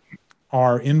 53%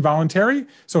 are involuntary.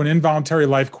 So an involuntary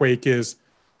life quake is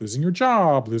losing your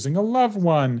job, losing a loved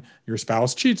one, your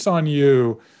spouse cheats on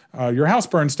you, your house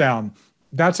burns down.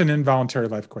 That's an involuntary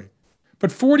life quake. But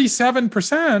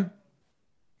 47%,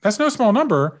 that's no small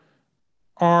number,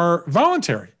 are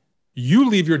voluntary. You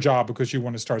leave your job because you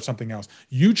want to start something else.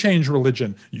 You change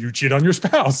religion. You cheat on your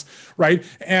spouse, right?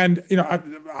 And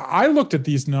I looked at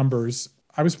these numbers.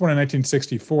 I was born in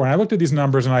 1964, and I looked at these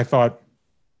numbers and I thought,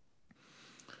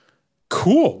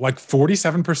 cool, like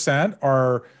 47%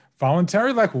 are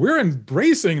voluntary. Like we're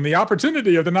embracing the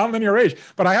opportunity of the nonlinear age.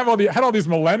 But I had all these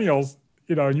millennials,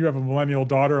 and you have a millennial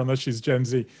daughter, unless she's Gen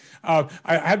Z. I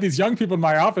had these young people in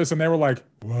my office, and they were like,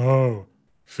 whoa.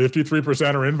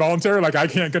 53% are involuntary. Like I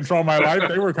can't control my life.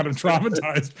 They were kind of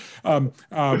traumatized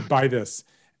by this.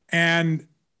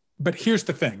 But here's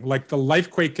the thing, like the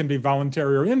life quake can be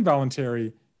voluntary or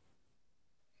involuntary,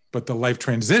 but the life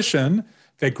transition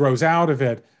that grows out of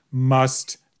it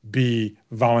must be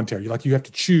voluntary. Like you have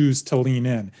to choose to lean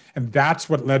in. And that's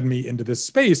what led me into this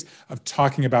space of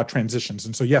talking about transitions.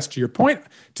 And so yes, to your point,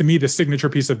 to me, the signature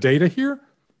piece of data here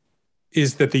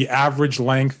is that the average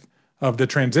length of the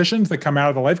transitions that come out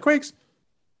of the life quakes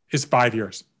is 5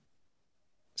 years.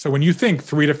 So when you think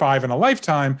 3 to 5 in a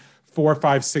lifetime, 4,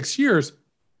 5, 6 years,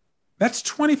 that's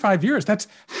 25 years. That's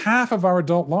half of our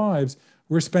adult lives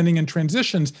we're spending in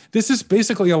transitions. This is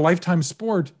basically a lifetime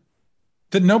sport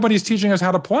that nobody's teaching us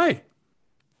how to play,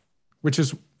 which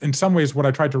is in some ways what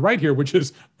I tried to write here, which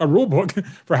is a rule book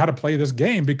for how to play this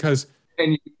game, because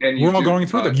we're all going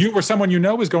through them. You or someone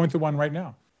is going through one right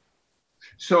now.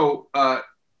 So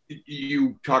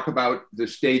you talk about the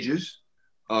stages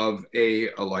of a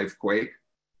life quake.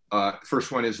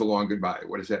 First one is the long goodbye.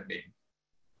 What does that mean?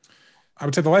 I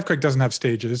would say the life quake doesn't have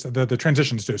stages. The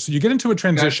transitions do. So you get into a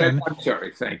transition. I'm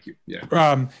sorry. Thank you.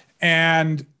 Yeah.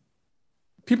 And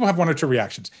people have one or two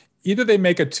reactions. Either they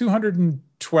make a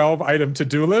 212 item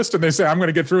to-do list and they say, I'm going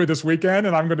to get through it this weekend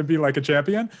and I'm going to be like a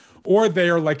champion. Or they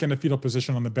are like in a fetal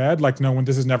position on the bed, like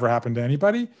this has never happened to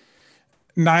anybody.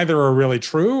 Neither are really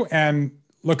true. And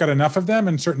look at enough of them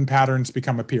and certain patterns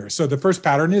become appear. So the first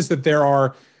pattern is that there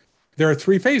are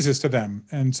 3 phases to them.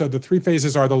 And so the 3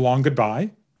 phases are the long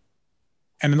goodbye.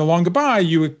 And in the long goodbye,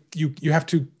 you have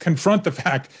to confront the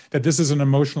fact that this is an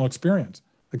emotional experience.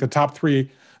 Like the top 3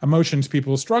 emotions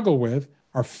people struggle with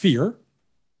are fear,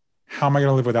 how am I going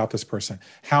to live without this person?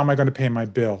 How am I going to pay my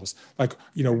bills? Like,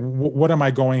 what am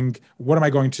I going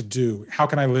to do? How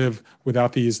can I live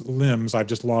without these limbs I've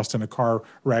just lost in a car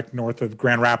wreck north of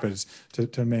Grand Rapids,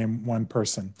 to name one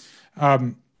person?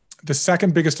 The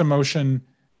second biggest emotion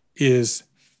is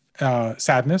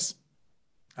sadness.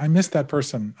 I miss that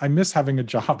person. I miss having a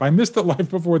job. I miss the life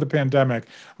before the pandemic,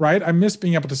 right? I miss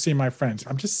being able to see my friends.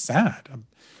 I'm just sad.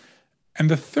 And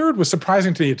the third was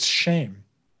surprising to me. It's shame.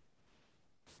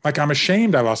 Like, I'm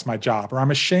ashamed I lost my job, or I'm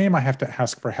ashamed I have to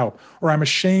ask for help, or I'm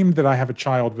ashamed that I have a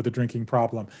child with a drinking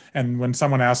problem. And when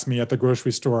someone asks me at the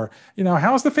grocery store,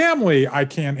 how's the family? I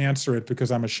can't answer it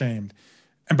because I'm ashamed.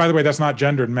 And by the way, that's not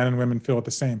gendered. Men and women feel it the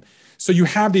same. So you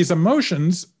have these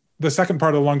emotions. The second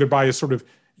part of the long goodbye is sort of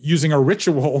using a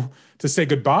ritual to say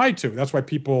goodbye to. That's why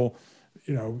people,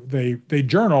 they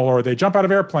journal, or they jump out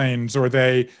of airplanes, or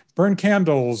they burn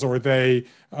candles, or they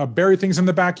bury things in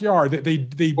the backyard.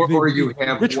 Or you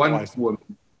have one ritualize.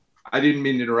 woman. I didn't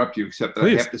mean to interrupt you, except that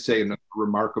Please. I have to say another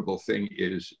remarkable thing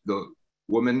is the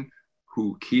woman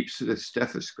who keeps the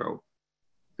stethoscope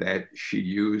that she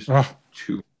used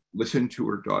to listen to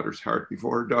her daughter's heart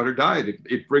before her daughter died.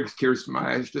 It brings tears to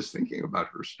my eyes just thinking about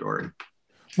her story.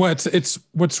 Well, it's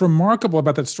what's remarkable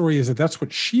about that story is that that's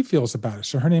what she feels about it.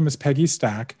 So her name is Peggy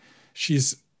Stack.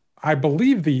 She's, I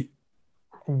believe,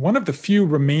 one of the few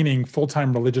remaining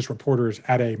full-time religious reporters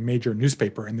at a major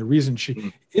newspaper. And the reason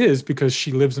she is because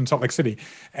she lives in Salt Lake City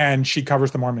and she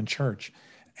covers the Mormon church.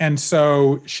 And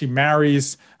so she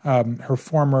marries her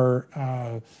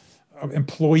former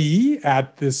employee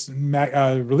at this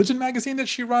religion magazine that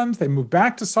she runs. They move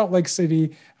back to Salt Lake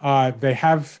City. They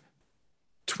have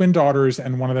twin daughters,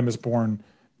 and one of them is born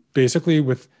basically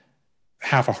with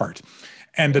half a heart.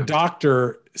 And the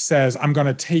doctor says, I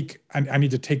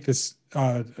need to take this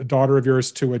daughter of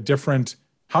yours to a different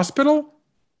hospital.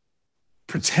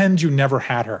 Pretend you never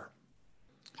had her.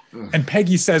 And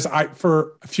Peggy says,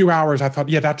 for a few hours, I thought,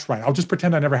 yeah, that's right. I'll just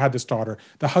pretend I never had this daughter.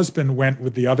 The husband went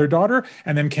with the other daughter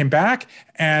and then came back.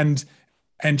 And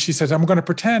she says, I'm going to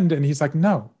pretend. And he's like,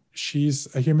 no,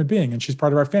 she's a human being and she's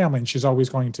part of our family and she's always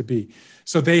going to be.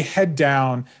 So they head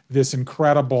down this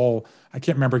incredible, I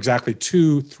can't remember exactly,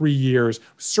 2-3 years,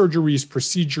 surgeries,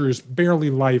 procedures, barely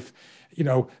life.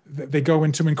 They go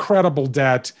into incredible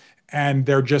debt and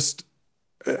they're just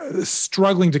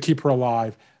struggling to keep her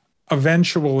alive.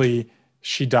 Eventually,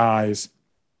 she dies.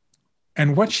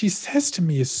 And what she says to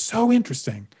me is so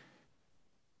interesting.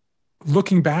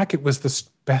 Looking back, it was the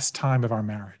best time of our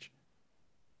marriage.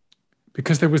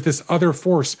 Because there was this other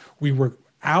force. We were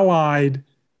allied.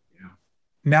 Yeah.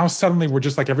 Now suddenly we're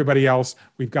just like everybody else.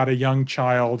 We've got a young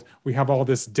child. We have all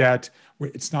this debt.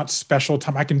 It's not special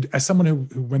time. I can, as someone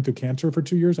who went through cancer for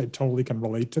 2 years, I totally can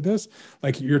relate to this.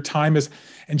 Like, your time is,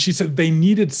 and she said they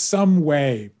needed some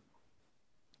way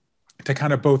to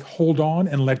kind of both hold on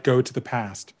and let go to the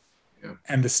past. Yeah.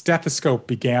 And the stethoscope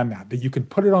began that you can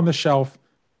put it on the shelf.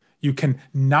 You can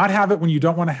not have it when you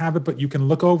don't want to have it, but you can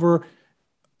look over.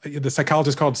 The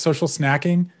psychologist called social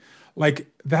snacking. Like,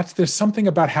 there's something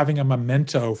about having a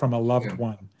memento from a loved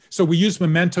one. So we use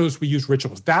mementos, we use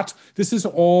rituals. This is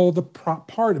all the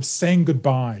part of saying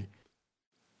goodbye.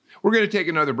 We're going to take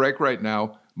another break right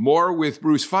now. More with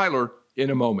Bruce Feiler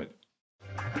in a moment.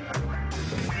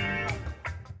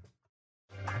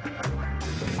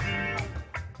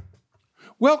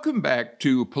 Welcome back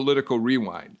to Political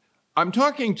Rewind. I'm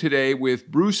talking today with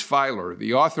Bruce Feiler,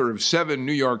 the author of 7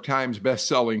 New York Times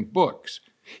best-selling books.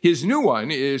 His new one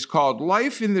is called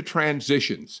Life in the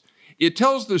Transitions. It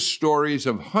tells the stories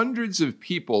of hundreds of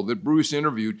people that Bruce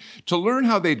interviewed to learn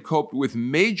how they'd coped with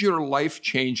major life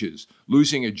changes,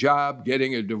 losing a job,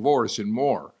 getting a divorce, and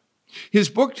more. His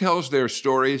book tells their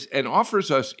stories and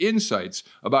offers us insights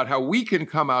about how we can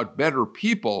come out better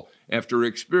people after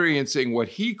experiencing what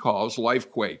he calls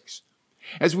life quakes.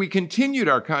 As we continued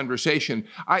our conversation,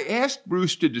 I asked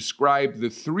Bruce to describe the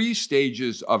 3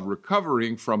 stages of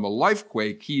recovering from a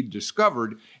lifequake he'd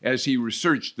discovered as he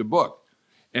researched the book.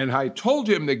 And I told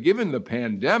him that given the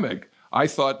pandemic, I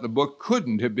thought the book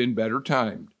couldn't have been better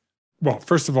timed. Well,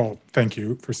 first of all, thank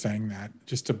you for saying that.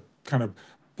 Just to kind of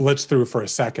blitz through for a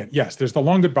second. Yes, there's the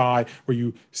long goodbye where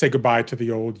you say goodbye to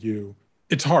the old you.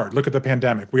 It's hard. Look at the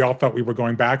pandemic. We all thought we were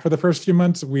going back for the first few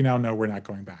months. We now know we're not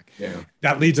going back. Yeah.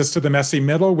 That leads us to the messy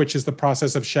middle, which is the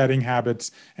process of shedding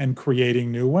habits and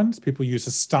creating new ones. People use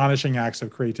astonishing acts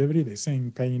of creativity. They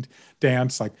sing, paint,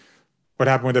 dance. Like, what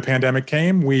happened when the pandemic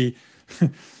came?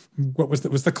 What was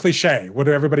the cliche? What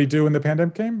did everybody do when the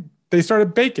pandemic came? They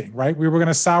started baking, right? We were going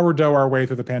to sourdough our way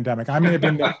through the pandemic. I may have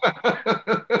been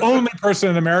the only person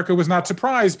in America who was not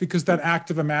surprised, because that act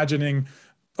of imagining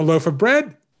a loaf of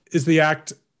bread is the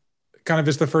act kind of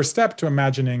is the first step to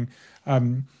imagining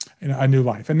a new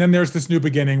life. And then there's this new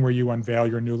beginning where you unveil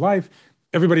your new life.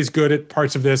 Everybody's good at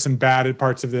parts of this and bad at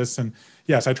parts of this. And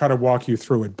yes, I try to walk you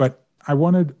through it. But I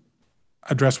want to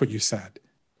address what you said.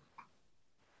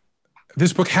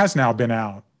 This book has now been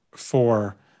out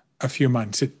for a few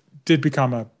months. It did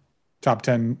become a top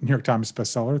 10 New York Times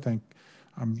bestseller.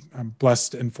 I'm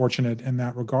blessed and fortunate in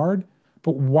that regard.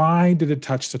 But why did it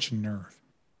touch such a nerve?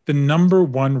 The number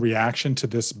one reaction to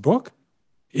this book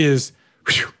is,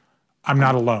 whew, I'm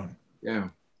not alone. Yeah,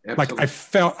 absolutely.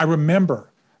 Like I remember,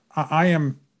 I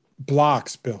am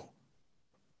blocks, Bill,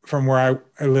 from where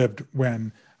I lived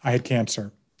when I had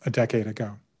cancer a decade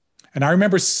ago. And I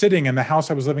remember sitting in the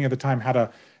house I was living at the time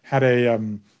had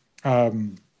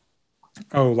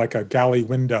like a galley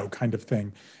window kind of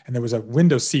thing. And there was a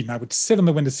window seat, and I would sit on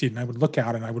the window seat and I would look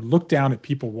out and I would look down at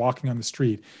people walking on the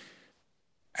street.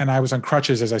 And I was on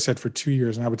crutches, as I said, for 2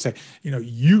 years. And I would say, you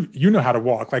know how to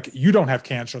walk. Like, you don't have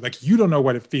cancer. Like, you don't know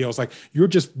what it feels like. You're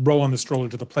just rolling the stroller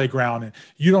to the playground and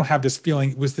you don't have this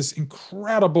feeling. It was this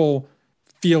incredible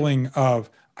feeling of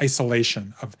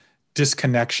isolation, of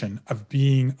disconnection, of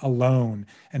being alone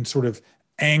and sort of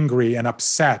angry and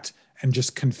upset and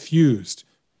just confused.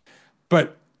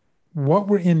 But what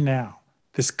we're in now,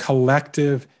 this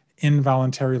collective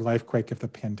involuntary lifequake of the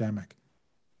pandemic.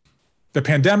 The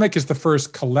pandemic is the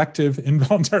first collective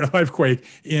involuntary lifequake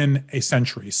in a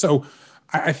century. So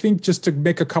I think, just to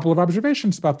make a couple of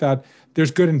observations about that,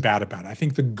 there's good and bad about it. I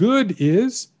think the good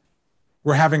is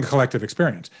we're having a collective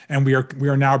experience, and we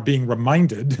are now being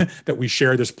reminded that we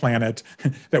share this planet,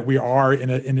 that we are in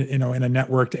a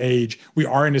networked age. We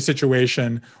are in a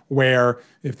situation where,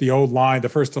 if the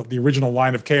original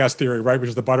line of chaos theory, right, which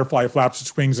is the butterfly flaps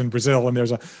its wings in Brazil and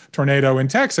there's a tornado in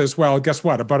Texas, well, guess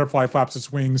what? A butterfly flaps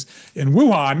its wings in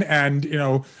Wuhan,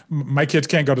 and my kids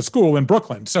can't go to school in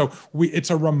Brooklyn. So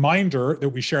it's a reminder that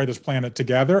we share this planet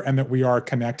together and that we are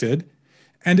connected,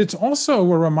 and it's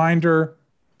also a reminder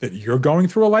that you're going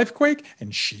through a lifequake,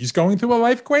 and she's going through a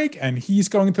lifequake, and he's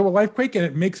going through a lifequake, and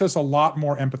it makes us a lot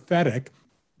more empathetic.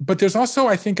 But there's also,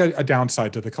 I think, a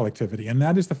downside to the collectivity, and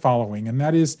that is the following, and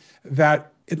that is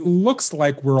that it looks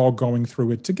like we're all going through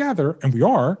it together, and we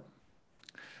are,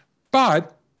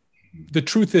 but the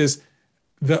truth is,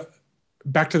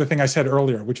 back to the thing I said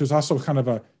earlier, which was also kind of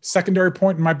a secondary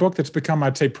point in my book that's become,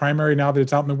 I'd say, primary now that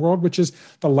it's out in the world, which is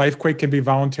the lifequake can be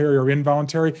voluntary or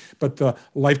involuntary, but the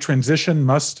life transition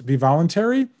must be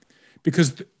voluntary,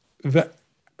 because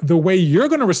the way you're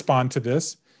going to respond to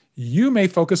this, you may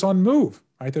focus on move,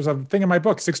 right? There's a thing in my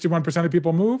book, 61% of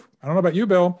people move. I don't know about you,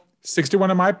 Bill.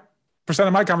 61%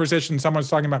 of my conversation, someone's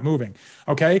talking about moving.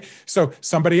 Okay. So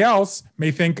somebody else may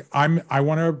think I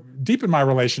want to deepen my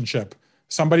relationship.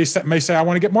 Somebody may say, I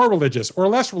want to get more religious or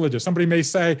less religious. Somebody may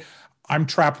say, I'm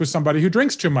trapped with somebody who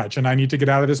drinks too much and I need to get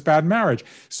out of this bad marriage.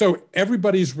 So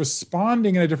everybody's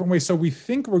responding in a different way. So we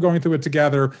think we're going through it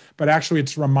together, but actually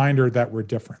it's a reminder that we're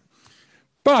different.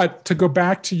 But to go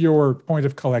back to your point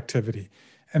of collectivity,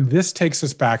 and this takes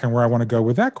us back, and where I want to go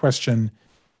with that question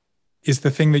is the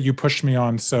thing that you pushed me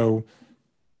on so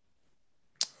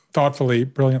thoughtfully,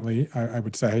 brilliantly, I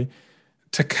would say,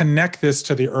 to connect this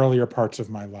to the earlier parts of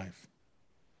my life.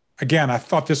 Again, I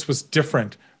thought this was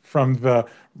different from the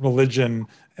religion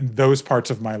and those parts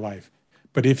of my life.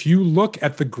 But if you look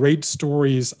at the great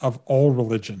stories of all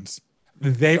religions,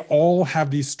 they all have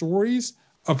these stories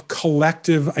of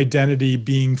collective identity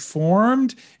being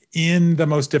formed in the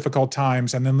most difficult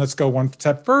times. And then let's go one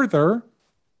step further,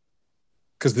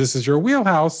 because this is your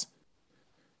wheelhouse,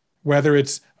 whether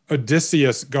it's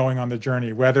Odysseus going on the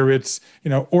journey, whether it's,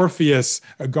 Orpheus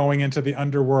going into the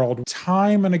underworld.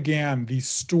 Time and again, these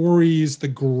stories, the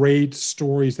great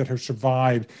stories that have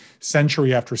survived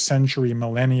century after century,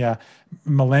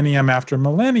 millennium after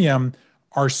millennium,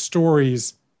 are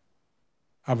stories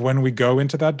of when we go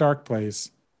into that dark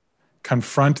place,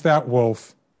 confront that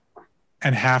wolf,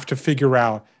 and have to figure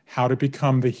out how to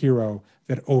become the hero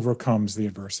that overcomes the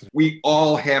adversity. We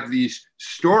all have these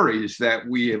stories that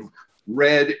we have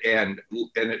read and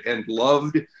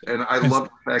loved, and I love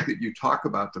the fact that you talk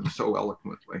about them so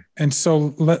eloquently. And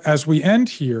so, as we end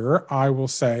here, I will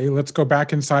say, let's go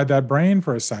back inside that brain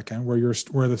for a second,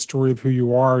 where the story of who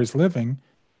you are is living.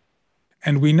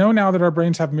 And we know now that our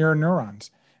brains have mirror neurons,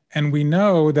 and we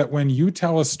know that when you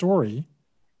tell a story,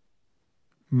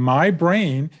 my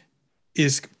brain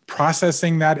is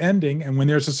processing that ending, and when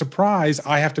there's a surprise,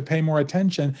 I have to pay more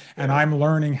attention, and I'm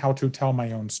learning how to tell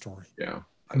my own story. Yeah.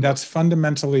 And that's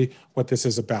fundamentally what this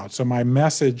is about. So my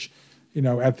message,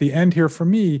 at the end here for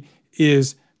me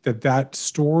is that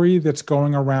story that's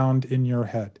going around in your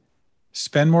head,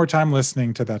 Spend more time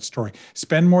listening to that story.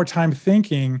 Spend more time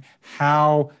thinking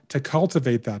how to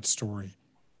cultivate that story.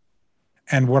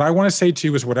 And what I want to say to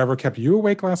you is whatever kept you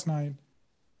awake last night,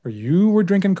 or you were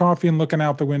drinking coffee and looking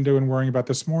out the window and worrying about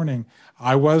this morning,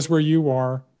 I was where you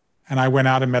are. And I went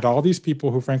out and met all these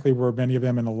people who, frankly, were many of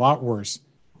them in a lot worse.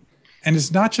 And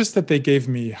it's not just that they gave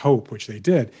me hope, which they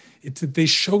did. It's that they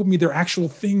showed me there are actual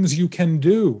things you can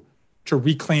do to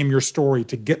reclaim your story,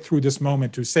 to get through this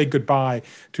moment, to say goodbye,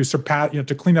 to surpass,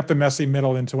 to clean up the messy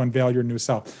middle and to unveil your new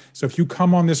self. So if you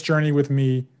come on this journey with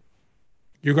me,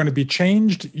 you're going to be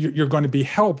changed, you're going to be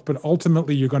helped, but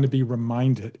ultimately you're going to be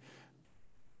reminded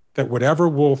that whatever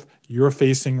wolf you're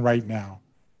facing right now,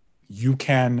 you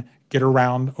can get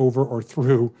around, over, or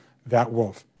through that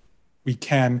wolf. We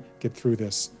can get through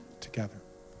this together.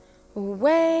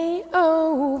 Way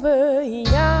over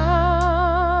yonder.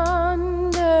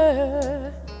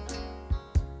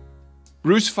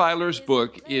 Bruce Feiler's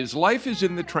book is Life is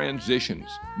in the Transitions,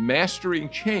 Mastering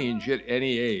Change at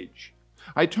Any Age.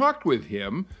 I talked with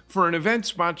him for an event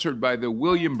sponsored by the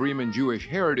William Bremen Jewish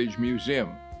Heritage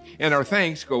Museum. And our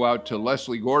thanks go out to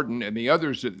Leslie Gordon and the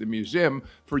others at the museum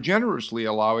for generously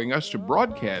allowing us to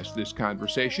broadcast this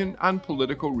conversation on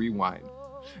Political Rewind.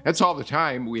 That's all the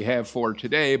time we have for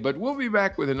today, but we'll be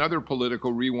back with another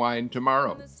Political Rewind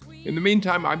tomorrow. In the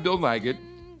meantime, I'm Bill Nigut.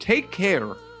 Take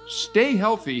care, stay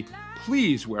healthy,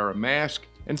 please wear a mask,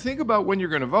 and think about when you're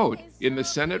going to vote in the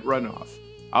Senate runoff.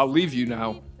 I'll leave you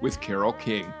now with Carole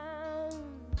King.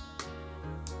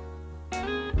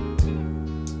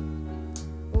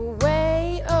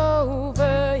 Way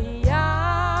over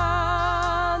yonder.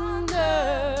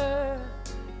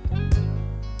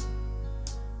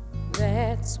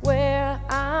 That's where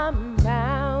I'm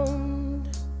bound.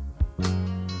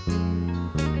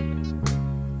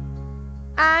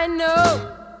 I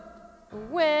know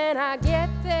when I get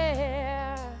there